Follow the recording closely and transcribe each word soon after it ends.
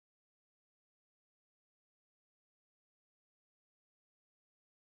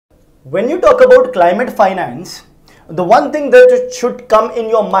When you talk about climate finance, the one thing that should come in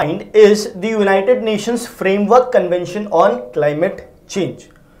your mind is the United Nations Framework Convention on Climate Change.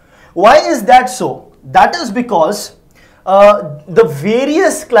 Why is that so? That is because the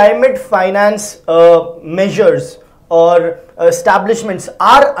various climate finance measures or establishments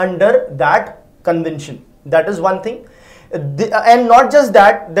are under that convention. That is one thing. And not just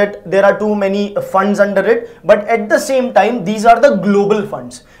that there are too many funds under it, but at the same time these are the global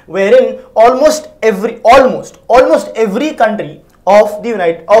funds wherein almost every country of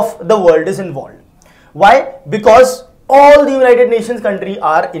the world is involved. Why? Because all the United Nations countries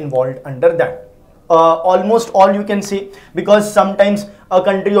are involved under that. Almost all, you can say, because sometimes a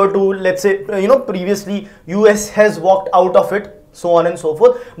country or two, let's say, previously US has walked out of it, so on and so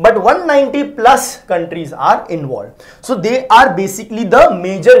forth, but 190 plus countries are involved. So they are basically the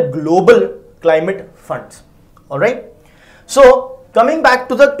major global climate funds. All right. So coming back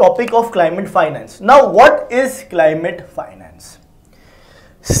to the topic of climate finance. Now, what is climate finance?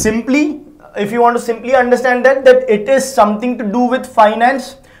 Simply, if you want to simply understand that it is something to do with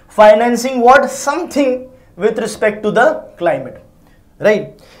finance, financing what? Something with respect to the climate,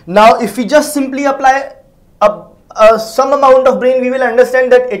 right? Now, if we just simply apply some amount of brain, we will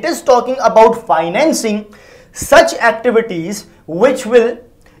understand that it is talking about financing such activities which will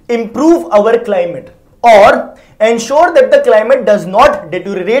improve our climate or ensure that the climate does not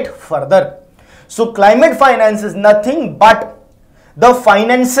deteriorate further. So climate finance is nothing but the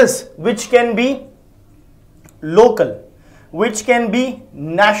finances which can be local, which can be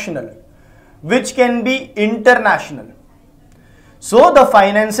national, which can be international. So the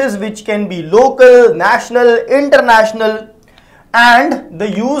finances which can be local, national, international, and the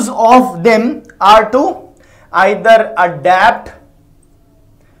use of them are to either adapt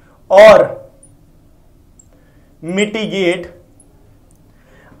or mitigate,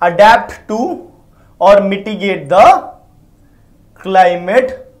 adapt to or mitigate the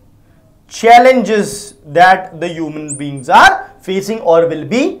climate challenges that the human beings are facing or will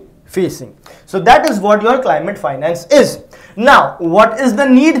be facing. So that is what your climate finance is. Now, what is the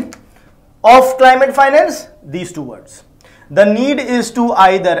need of climate finance? These two words. The need is to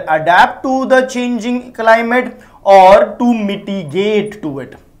either adapt to the changing climate or to mitigate to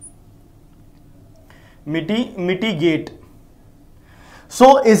it. Mitigate.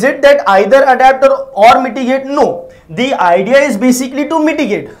 So is it that either adapt or mitigate? No. The idea is basically to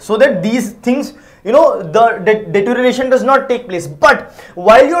mitigate so that these things, the deterioration does not take place. But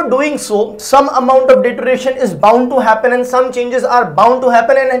while you're doing so, some amount of deterioration is bound to happen and some changes are bound to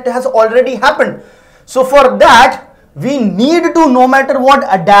happen, and it has already happened. So for that, we need to, no matter what,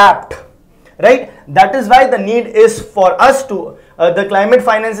 adapt, right? That is why the need is for us to, the climate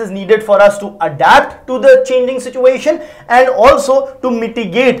finance is needed for us to adapt to the changing situation and also to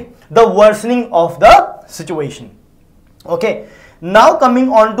mitigate the worsening of the situation. Okay. Now coming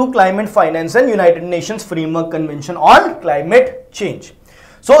on to climate finance and United Nations Framework Convention on Climate Change.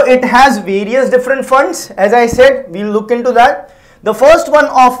 So it has various different funds. As I said, we'll look into that. The first one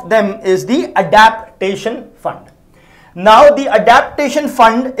of them is the Adaptation Fund. Now the Adaptation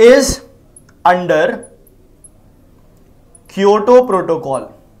Fund is under Kyoto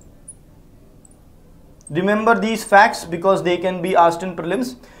Protocol. Remember these facts because they can be asked in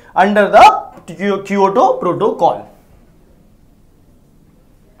prelims. Under the Kyoto Protocol.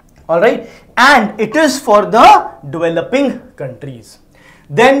 Alright, and it is for the developing countries.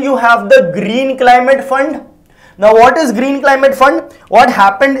 Then you have the Green Climate Fund. Now what is Green Climate Fund? What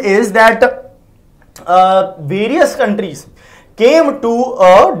happened is that various countries came to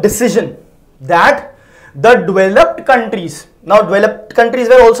a decision that the developed countries, now developed countries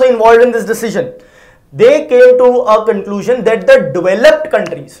were also involved in this decision. They came to a conclusion that the developed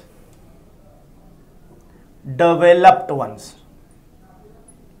countries, developed ones,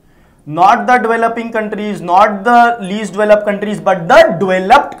 not the developing countries, not the least developed countries, but the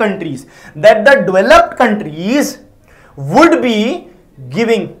developed countries, that the developed countries would be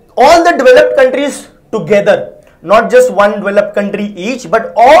giving all the developed countries together, not just one developed country each,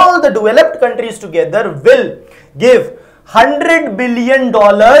 but all the developed countries together will give $100 billion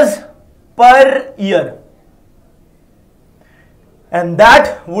per year. And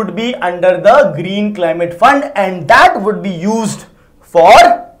that would be under the Green Climate Fund, and that would be used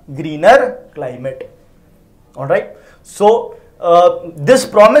for greener climate. All right. So this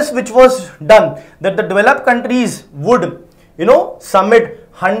promise which was done that the developed countries would,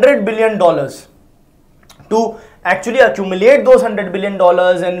 submit $100 billion to actually accumulate those $100 billion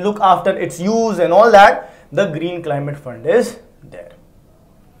and look after its use and all that, the Green Climate Fund is there.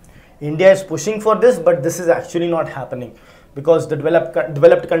 India is pushing for this, but this is actually not happening. because the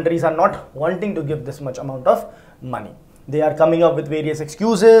developed countries are not wanting to give this much amount of money. They are coming up with various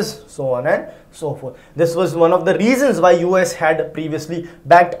excuses, so on and so forth. This was one of the reasons why US had previously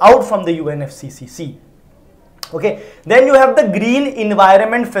backed out from the UNFCCC. Okay, then you have the Green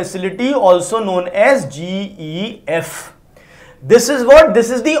Environment Facility, also known as GEF. This is what? This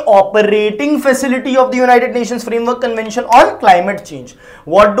is the operating facility of the United Nations Framework Convention on Climate Change.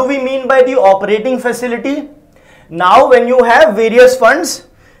 What do we mean by the operating facility? Now, when you have various funds,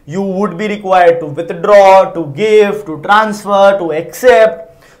 you would be required to withdraw, to give, to transfer, to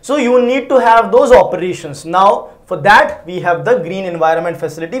accept. So you need to have those operations. Now, for that, we have the Green Environment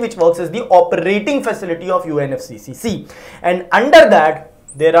Facility, which works as the operating facility of UNFCCC. And under that,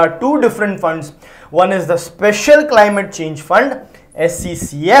 there are two different funds. One is the Special Climate Change Fund,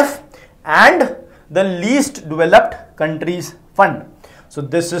 SCCF, and the Least Developed Countries Fund. So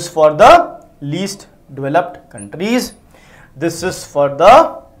this is for the least developed countries. This is for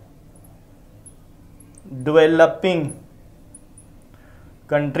the developing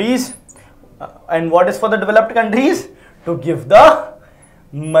countries. And what is for the developed countries? To give the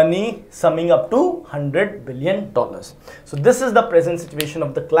money summing up to $100 billion. So this is the present situation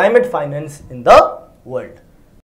of the climate finance in the world.